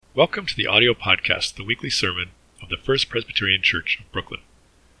Welcome to the audio podcast, The Weekly Sermon of the First Presbyterian Church of Brooklyn.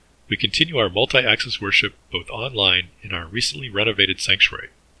 We continue our multi-access worship both online in our recently renovated sanctuary.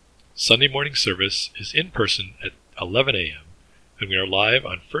 Sunday morning service is in person at 11 a.m. and we are live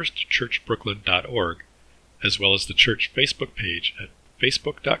on firstchurchbrooklyn.org as well as the church Facebook page at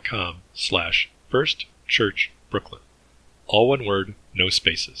facebook.com/firstchurchbrooklyn. All one word, no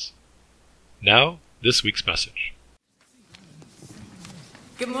spaces. Now, this week's message.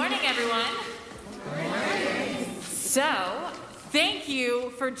 Good morning, everyone. Good morning. So, thank you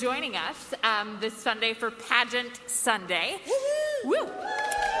for joining us this Sunday for Pageant Sunday. Woo!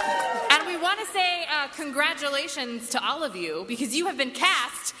 And we want to say congratulations to all of you because you have been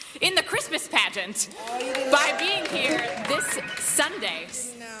cast in the Christmas pageant by being here this Sunday.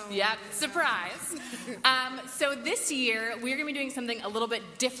 Yep, surprise. So this year, we're going to be doing something a little bit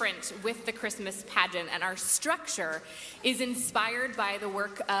different with the Christmas pageant, and our structure is inspired by the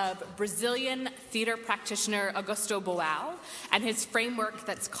work of Brazilian theater practitioner Augusto Boal and his framework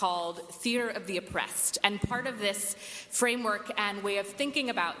that's called Theater of the Oppressed. And part of this framework and way of thinking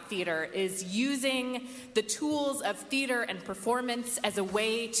about theater is using the tools of theater and performance as a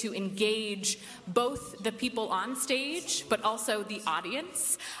way to engage both the people on stage, but also the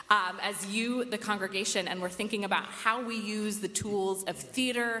audience, as you, the congregation, and we're thinking about how we use the tools of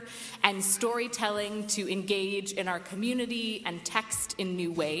theater and storytelling to engage in our community and text in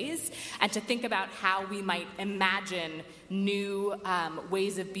new ways, and to think about how we might imagine new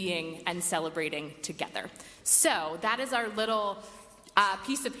ways of being and celebrating together. So that is our little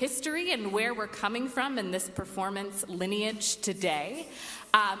piece of history and where we're coming from in this performance lineage today.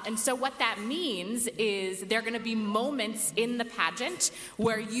 And so what that means is there are going to be moments in the pageant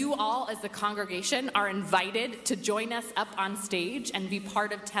where you all as the congregation are invited to join us up on stage and be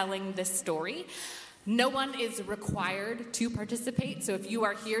part of telling this story. No one is required to participate, so if you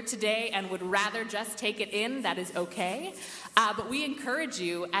are here today and would rather just take it in, that is okay. But we encourage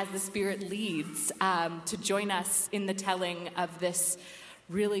you, as the Spirit leads, to join us in the telling of this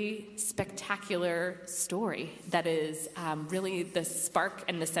really spectacular story that is really the spark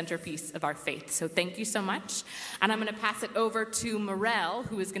and the centerpiece of our faith. So thank you so much. And I'm going to pass it over to Morel,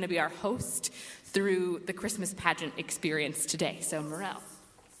 who is going to be our host through the Christmas pageant experience today. So Morel,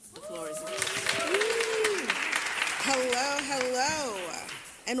 the floor is yours. Hello,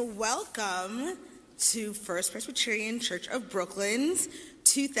 and welcome to First Presbyterian Church of Brooklyn's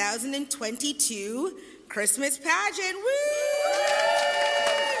 2022 Christmas pageant. Woo!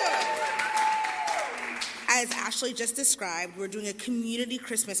 As Ashley just described, we're doing a community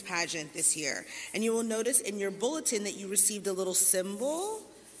Christmas pageant this year, and you will notice in your bulletin that you received a little symbol.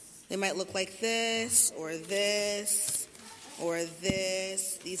 They might look like this, or this, or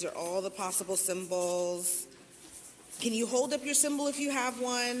this. These are all the possible symbols. Can you hold up your symbol if you have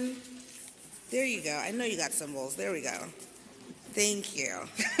one? There you go. I know you got symbols. There we go. Thank you.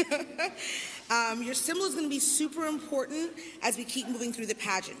 Your symbol is going to be super important as we keep moving through the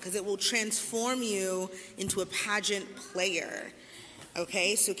pageant because it will transform you into a pageant player.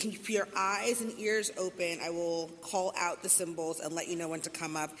 Okay, so keep your eyes and ears open. I will call out the symbols and let you know when to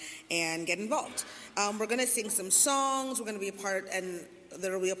come up and get involved. We're going to sing some songs. We're going to be a part, and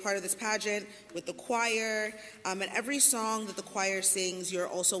there will be a part of this pageant with the choir. And every song that the choir sings, you're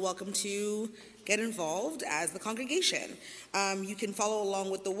also welcome to get involved as the congregation. You can follow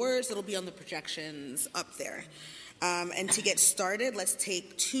along with the words that will be on the projections up there. And to get started, let's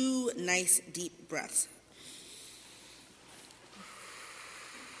take 2 nice deep breaths.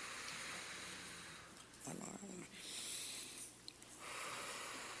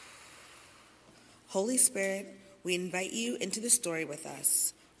 Holy Spirit, we invite you into the story with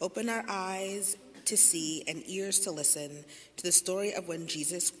us. Open our eyes to see and ears to listen to the story of when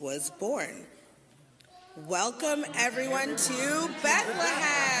Jesus was born. Welcome, everyone, to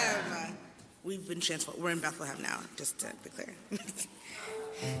Bethlehem. We've been transformed. We're in Bethlehem now, just to be clear.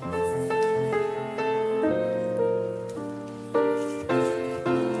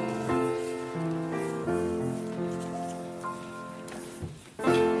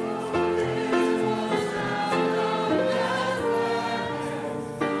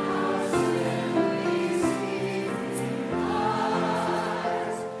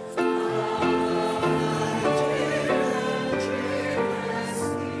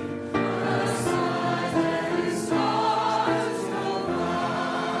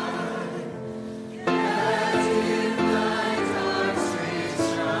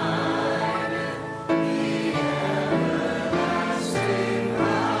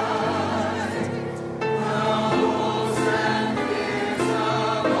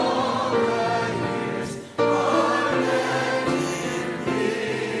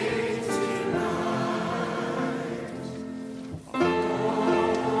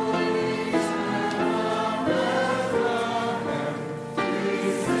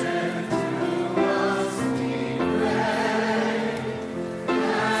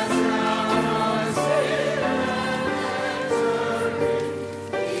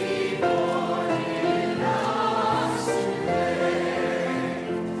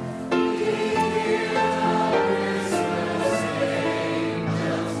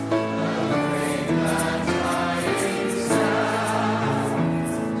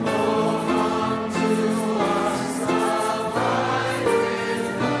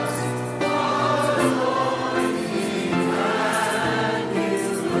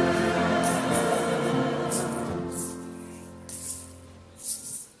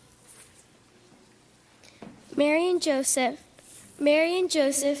 Mary and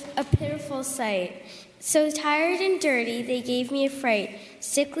Joseph, a pitiful sight. So tired and dirty, they gave me a fright.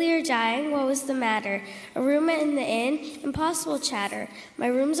 Sickly or dying, what was the matter? A room in the inn? Impossible chatter. My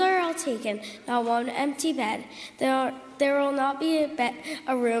rooms are all taken, not one empty bed. There will not be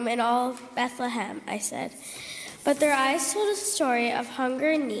a room in all of Bethlehem, I said. But their eyes told a story of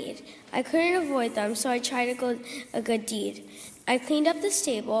hunger and need. I couldn't avoid them, so I tried a good deed. I cleaned up the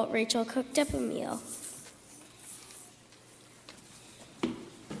stable. Rachel cooked up a meal.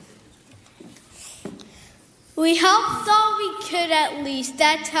 We helped all we could, at least.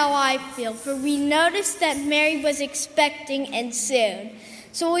 That's how I feel. For we noticed that Mary was expecting and soon.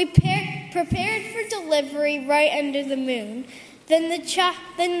 So we prepared for delivery right under the moon. Then the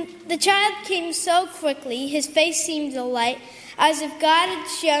child came so quickly, his face seemed a light, as if God had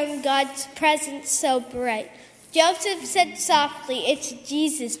shown God's presence so bright. Joseph said softly, "It's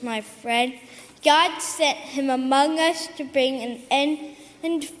Jesus, my friend. God sent him among us to bring an end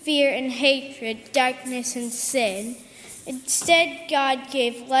to fear and hatred, darkness and sin. Instead, God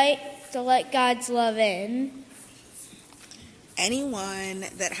gave light to let God's love in." Anyone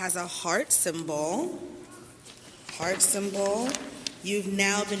that has a heart symbol, you've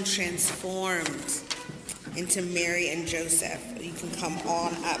now been transformed into Mary and Joseph. You can come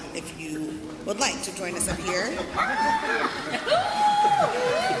on up if you would like to join us up here.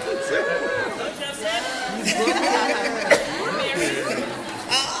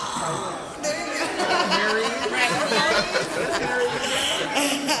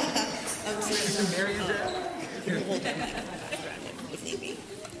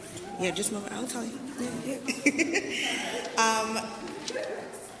 Yeah, just a moment. I'll tell you.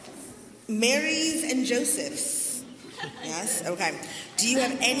 Marys and Josephs. Yes? Okay. Do you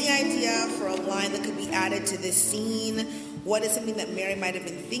have any idea for a line that could be added to this scene? What is something that Mary might have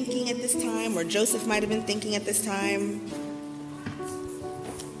been thinking at this time, or Joseph might have been thinking at this time?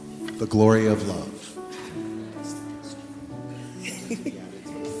 The glory of love.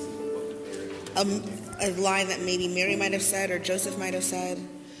 A line that maybe Mary might have said or Joseph might have said.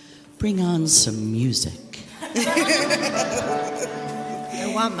 Bring on some music.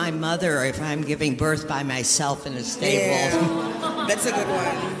 I want my mother if I'm giving birth by myself in a stable. Yeah, that's a good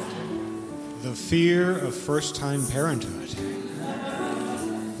one. The fear of first-time parenthood.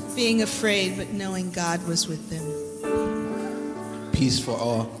 Being afraid, but knowing God was with them. Peace for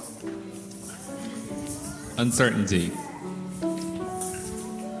all. Uncertainty.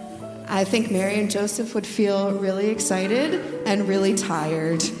 I think Mary and Joseph would feel really excited and really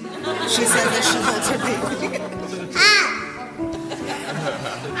tired. She says that she holds her baby.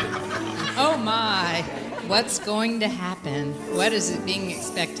 Oh my, what's going to happen? What is it being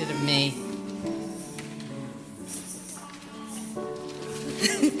expected of me?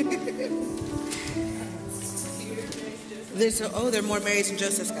 There are more Marys and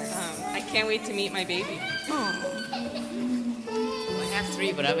Josephs, guys. I can't wait to meet my baby. Oh. I have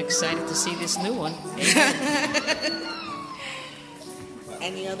 3, but I'm excited to see this new one.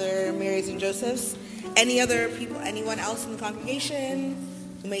 Any other Marys and Josephs? Any other people, anyone else in the congregation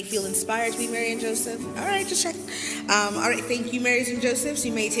who may feel inspired to be Mary and Joseph? All right, just check. All right, thank you, Marys and Josephs.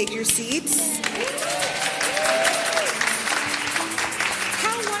 You may take your seats.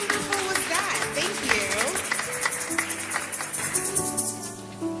 How wonderful was that? Thank you.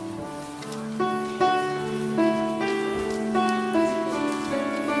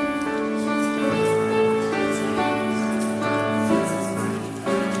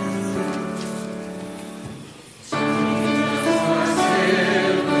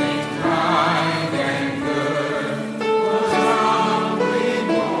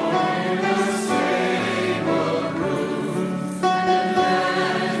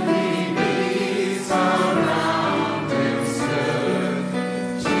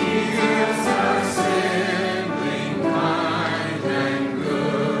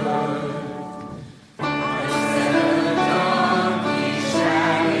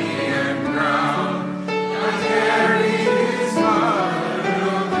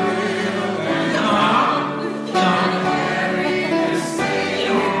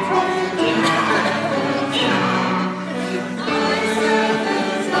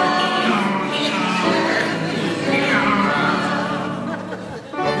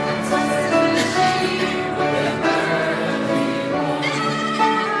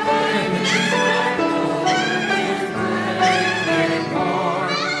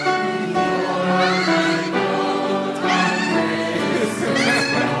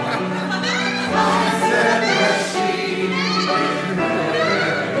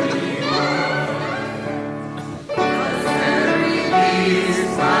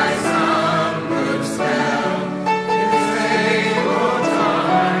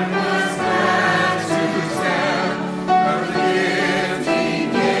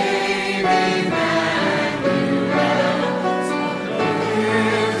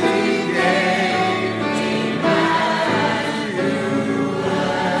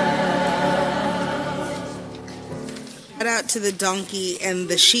 to the donkey and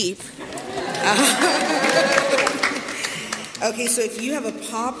the sheep. Okay, so if you have a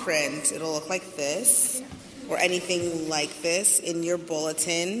paw print, it'll look like this, or anything like this in your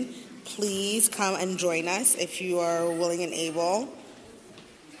bulletin. Please come and join us if you are willing and able.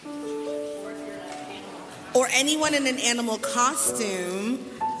 Or anyone in an animal costume.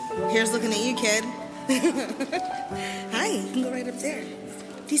 Here's looking at you, kid. Hi, you can go right up there.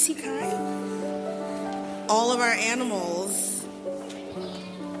 Do you see Kai? All of our animals.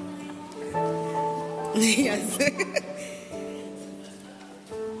 Yes.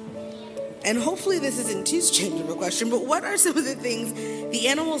 And hopefully this isn't too strange of a question, but what are some of the things the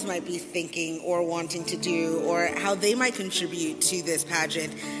animals might be thinking or wanting to do, or how they might contribute to this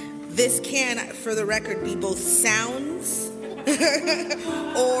pageant? This can, for the record, be both sounds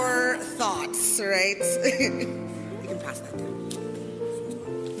or thoughts, right? You can pass that down.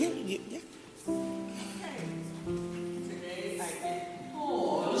 Yeah.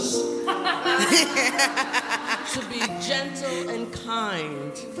 To be gentle and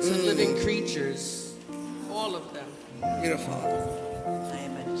kind to living creatures, all of them. Beautiful. I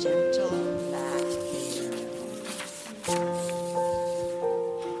am a gentle bat here.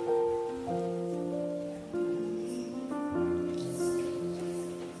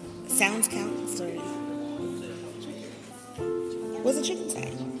 Sounds count, sorry. What's a chicken say?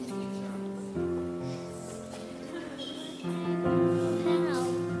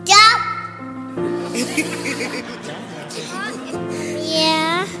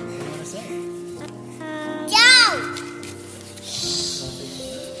 Yeah.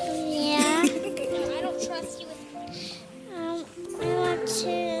 Yeah. I don't trust you. I want to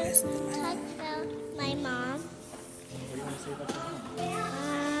talk about my mom.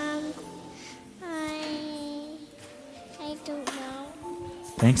 I don't know.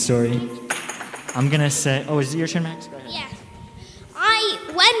 Thanks, Dory. I'm gonna say. Oh, is it your turn, Max? Go ahead. Yeah.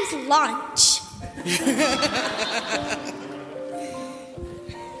 When's lunch?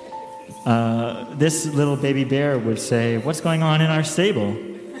 This little baby bear would say, "What's going on in our stable?"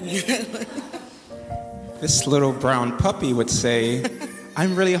 This little brown puppy would say,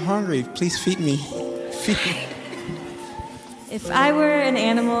 "I'm really hungry. Please feed me." If I were an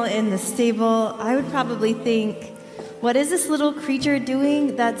animal in the stable, I would probably think, what is this little creature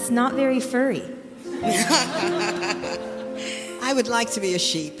doing that's not very furry? I would like to be a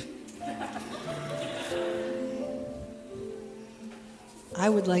sheep. I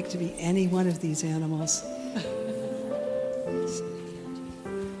would like to be any one of these animals.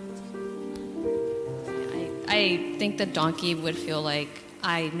 I think the donkey would feel like,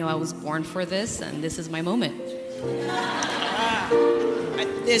 I know I was born for this, and this is my moment.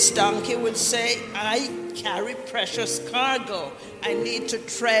 This donkey would say, I carry precious cargo. I need to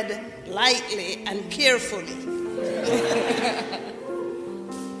tread lightly and carefully.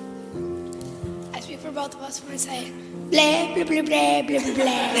 I speak for both of us when I say, blah, blah, blah, blah, blah,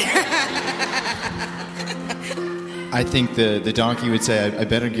 blah. I think the donkey would say, I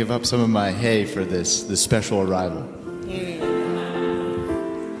better give up some of my hay for this special arrival.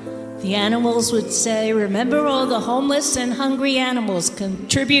 The animals would say, remember all the homeless and hungry animals.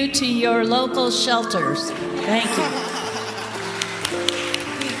 Contribute to your local shelters. Thank you.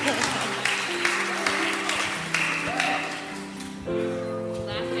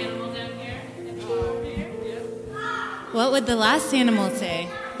 Last animal down here. What would the last animal say?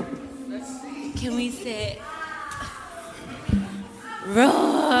 Can we say,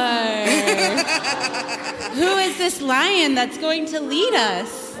 roar? Who is this lion that's going to lead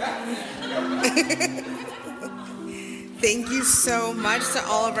us? Thank you so much to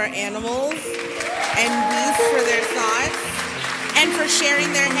all of our animals and beasts for their thoughts and for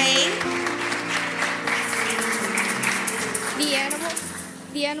sharing their hay.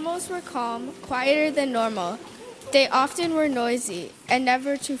 The animals were calm, quieter than normal. They often were noisy and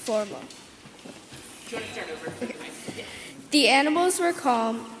never too formal. The animals were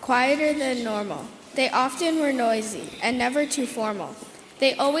calm, quieter than normal. They often were noisy and never too formal.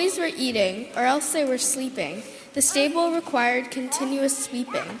 They always were eating, or else they were sleeping. The stable required continuous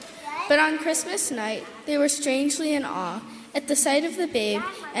sweeping. But on Christmas night, they were strangely in awe at the sight of the babe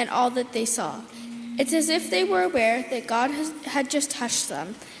and all that they saw. It's as if they were aware that God had just hushed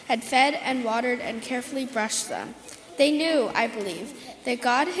them, had fed and watered and carefully brushed them. They knew, I believe, that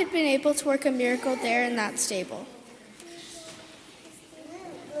God had been able to work a miracle there in that stable.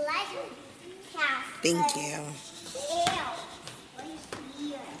 Thank you.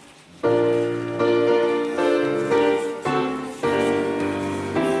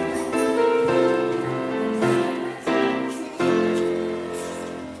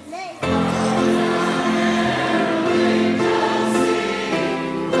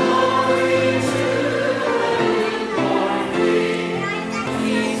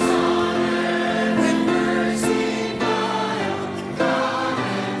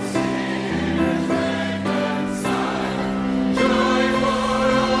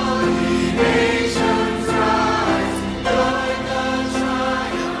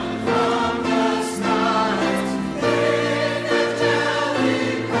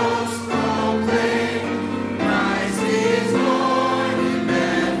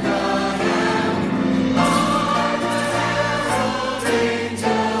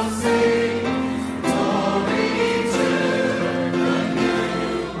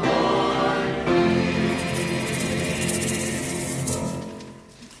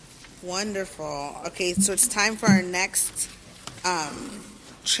 Wonderful. Okay, so it's time for our next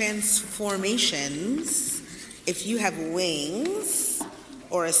transformations. If you have wings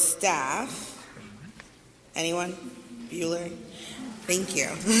or a staff, anyone? Bueller? Thank you.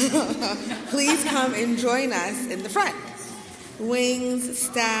 Please come and join us in the front. Wings,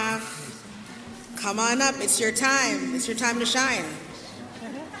 staff, come on up. It's your time. It's your time to shine.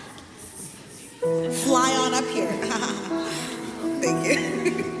 Fly on up here. Thank you.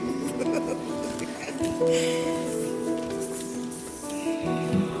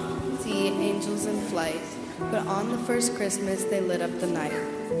 See angels in flight, but on the first Christmas they lit up the night.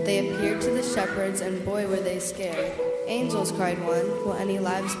 They appeared to the shepherds, and boy were they scared. Angels, cried one, will any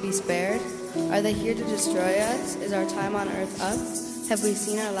lives be spared? Are they here to destroy us? Is our time on earth up? Have we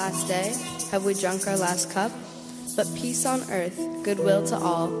seen our last day? Have we drunk our last cup? But peace on earth, goodwill to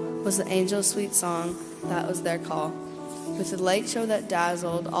all, was the angels' sweet song, that was their call. With the light show that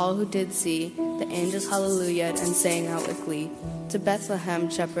dazzled all who did see, the angels hallelujah'd and sang out with glee. To Bethlehem,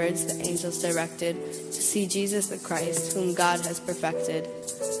 shepherds, the angels directed, to see Jesus the Christ, whom God has perfected.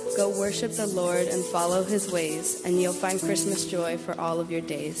 Go worship the Lord and follow his ways, and you'll find Christmas joy for all of your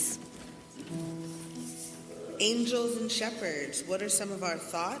days. Angels and shepherds, what are some of our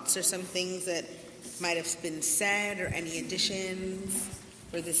thoughts or some things that might have been said or any additions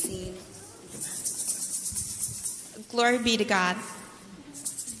for the scene? Glory be to God.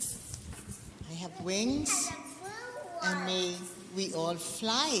 I have wings, and may we all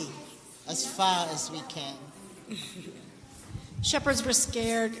fly as far as we can. Shepherds were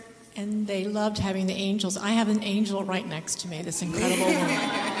scared, and they loved having the angels. I have an angel right next to me, this incredible woman.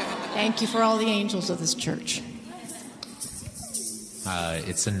 Thank you for all the angels of this church.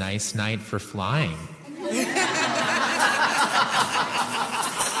 It's a nice night for flying.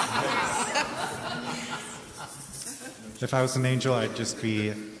 If I was an angel, I'd just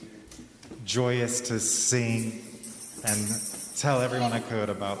be joyous to sing and tell everyone I could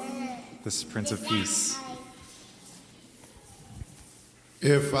about this Prince of Peace.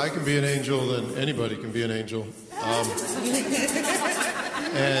 If I can be an angel, then anybody can be an angel.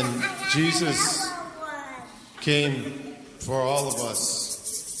 And Jesus came for all of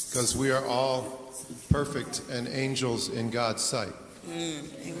us because we are all perfect and angels in God's sight.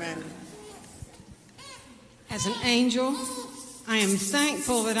 Amen. As an angel, I am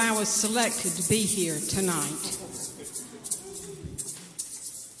thankful that I was selected to be here tonight.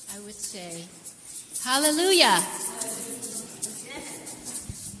 I would say, hallelujah.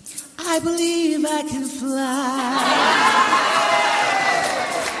 I believe I can fly.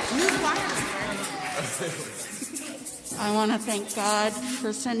 I want to thank God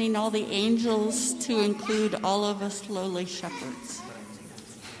for sending all the angels to include all of us lowly shepherds.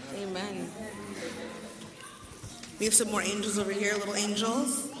 Amen. We have some more angels over here, little angels.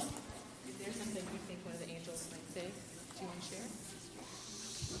 Is there something you think one of the angels might say? Do you want to share?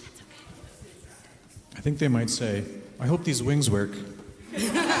 I think they might say, I hope these wings work.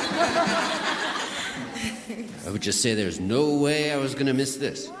 I would just say there's no way I was going to miss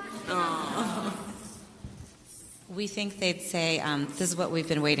this. Aww. We think they'd say, this is what we've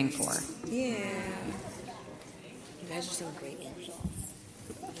been waiting for. Yeah. You guys are some great angels.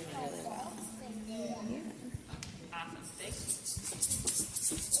 You're doing really well. Awesome. Thanks.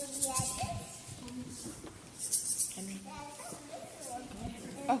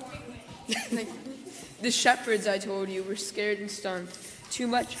 The shepherds, I told you, were scared and stunned. Too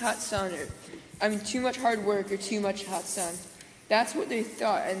much hot sun, too much hard work or too much hot sun. That's what they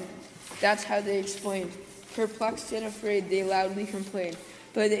thought, and that's how they explained. Perplexed and afraid, they loudly complained.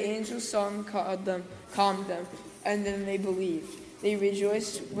 But the angels saw them, calmed them, and then they believed. They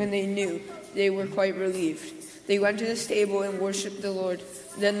rejoiced when they knew they were quite relieved. They went to the stable and worshipped the Lord.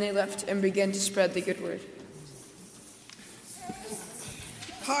 Then they left and began to spread the good word.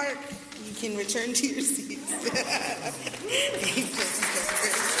 Hark, you can return to your seats.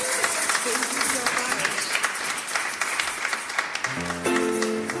 Thank you so much.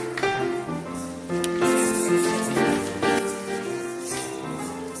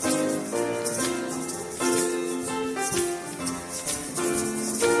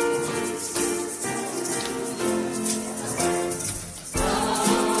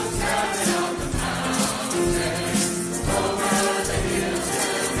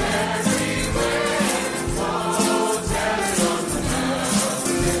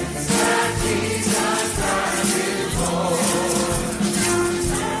 Jesus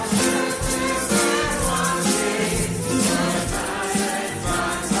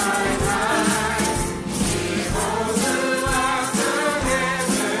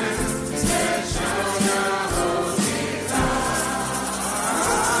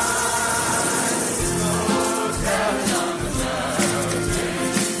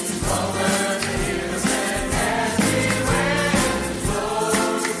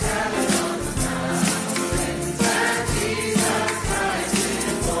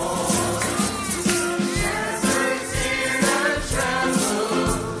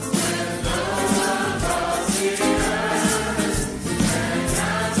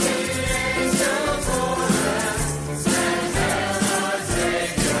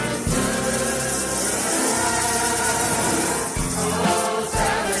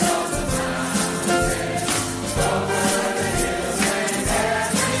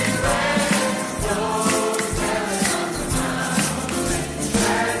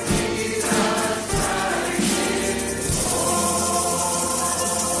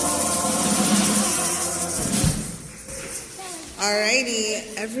righty,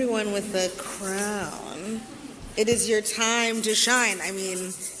 everyone with the crown. It is your time to shine. I mean,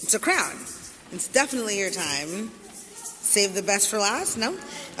 it's a crown. It's definitely your time. Save the best for last? No?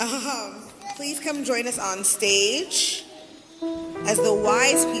 Please come join us on stage. As the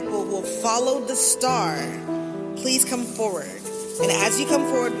wise people who followed the star, please come forward. And as you come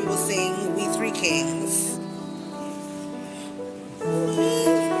forward, we will sing We Three Kings.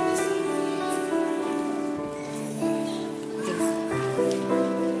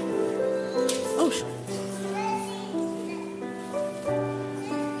 Oh, sure.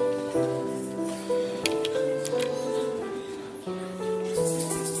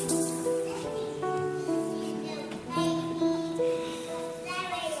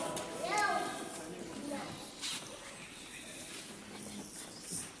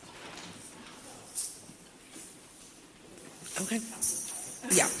 Okay.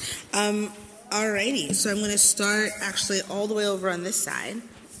 Yeah. Alrighty. So I'm going to start actually all the way over on this side.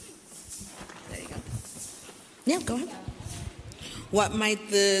 There you go. Yeah, go ahead. What might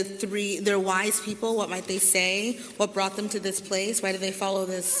their wise people, what might they say? What brought them to this place? Why do they follow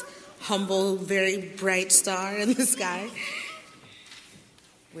this humble, very bright star in the sky?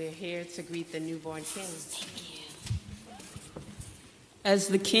 We're here to greet the newborn king. As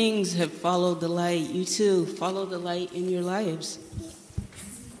the kings have followed the light, you too follow the light in your lives.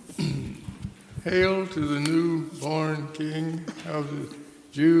 Hail to the newborn King of the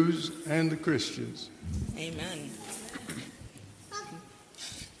Jews and the Christians. Amen.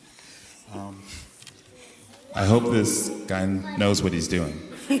 I hope this guy knows what he's doing.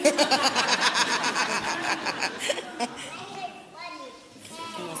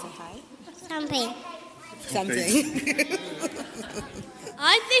 Something.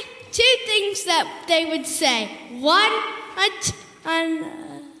 I think two things that they would say. One, I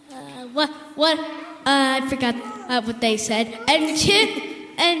forgot what they said. And two,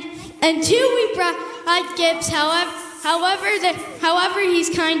 we brought gifts. However, he's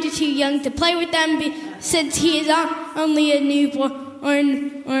kind of too young to play with them since he is only a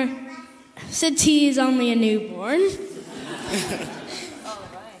newborn, or since he is only a newborn.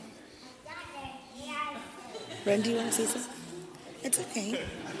 Ren, do you want to say something? It's okay.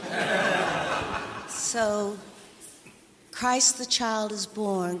 So, Christ the child is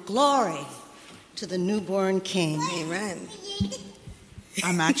born. Glory to the newborn King. Amen.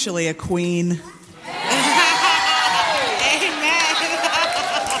 I'm actually a queen.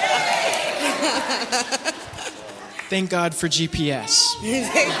 Thank God for GPS.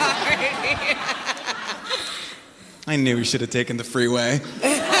 I knew we should have taken the freeway.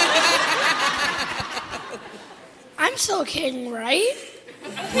 I'm still king, right?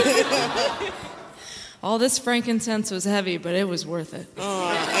 All this frankincense was heavy, but it was worth it.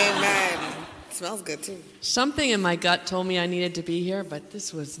 Oh, amen. It smells good, too. Something in my gut told me I needed to be here, but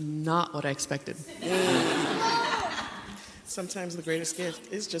this was not what I expected. Sometimes the greatest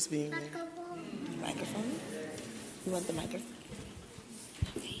gift is just being there. Microphone? You want the microphone?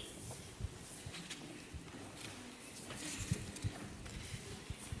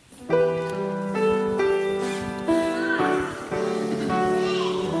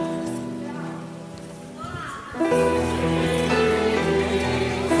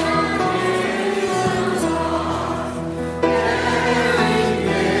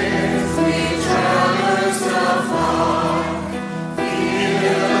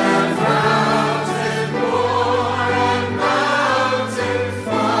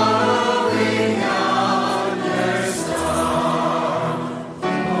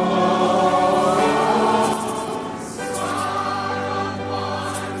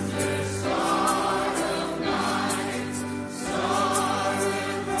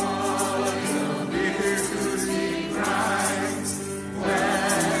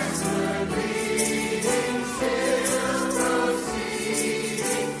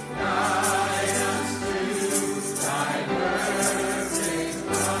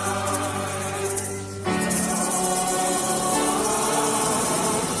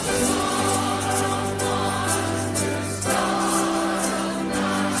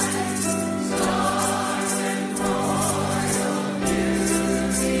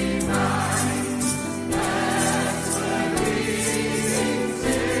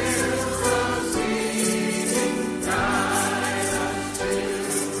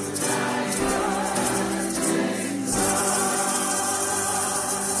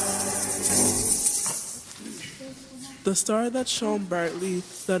 The star that shone brightly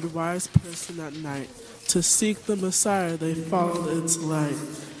led wise person at night. To seek the Messiah, they followed its light.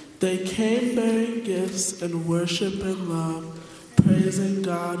 They came bearing gifts and worship and love, praising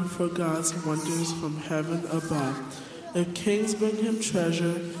God for God's wonders from heaven above. If kings bring him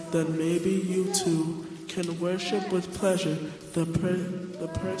treasure, then maybe you too can worship with pleasure the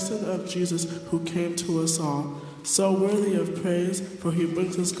person of Jesus who came to us all. So worthy of praise, for he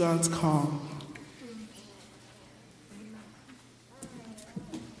brings us God's call.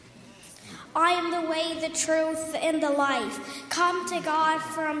 I am the way, the truth, and the life. Come to God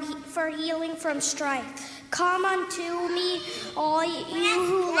for healing from strife. Come unto me, all you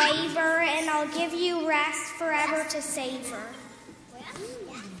who labor, and I'll give you rest forever to savor.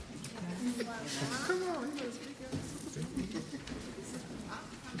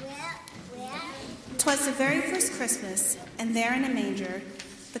 'Twas the very first Christmas, and there in a manger,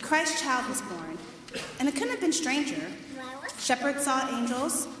 the Christ child was born. And it couldn't have been stranger. Shepherds saw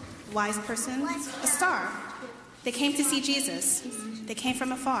angels, wise persons, a star. They came to see Jesus. They came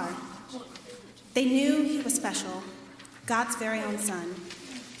from afar. They knew he was special, God's very own son.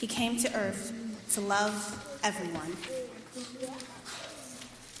 He came to earth to love everyone.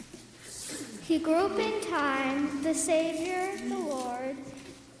 He grew up in time, the Savior, the Lord,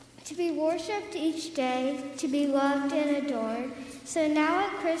 to be worshipped each day, to be loved and adored. So now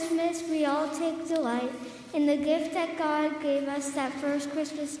at Christmas we all take delight in the gift that God gave us that first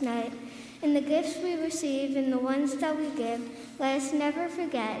Christmas night. In the gifts we receive and the ones that we give, let us never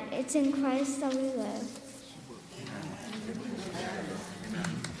forget, it's in Christ that we live.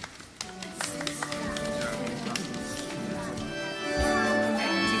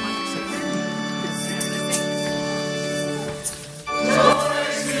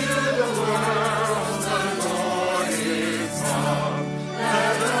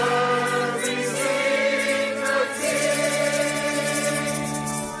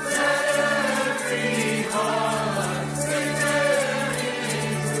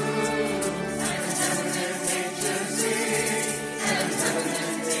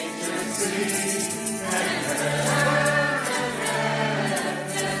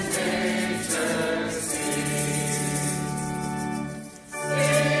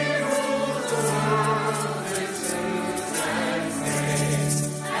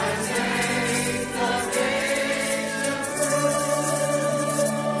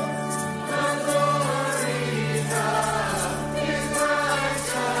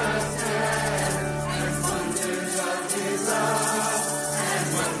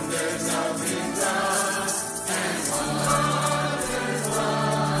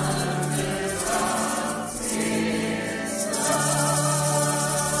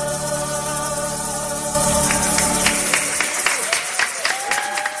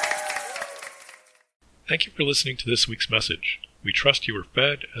 Thank you for listening to this week's message. We trust you were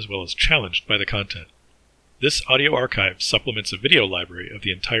fed as well as challenged by the content. This audio archive supplements a video library of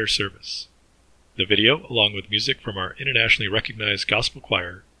the entire service. The video, along with music from our internationally recognized gospel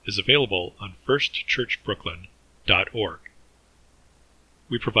choir, is available on firstchurchbrooklyn.org.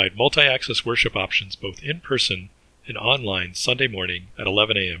 We provide multi-access worship options both in person and online Sunday morning at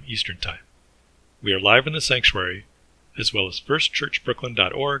 11 a.m. Eastern Time. We are live in the sanctuary, as well as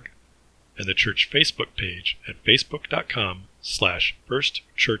firstchurchbrooklyn.org and the church Facebook page at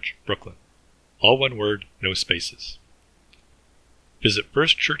facebook.com/firstchurchbrooklyn. All one word, no spaces. Visit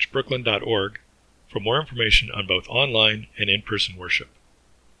firstchurchbrooklyn.org for more information on both online and in-person worship.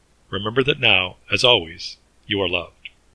 Remember that now, as always, you are loved.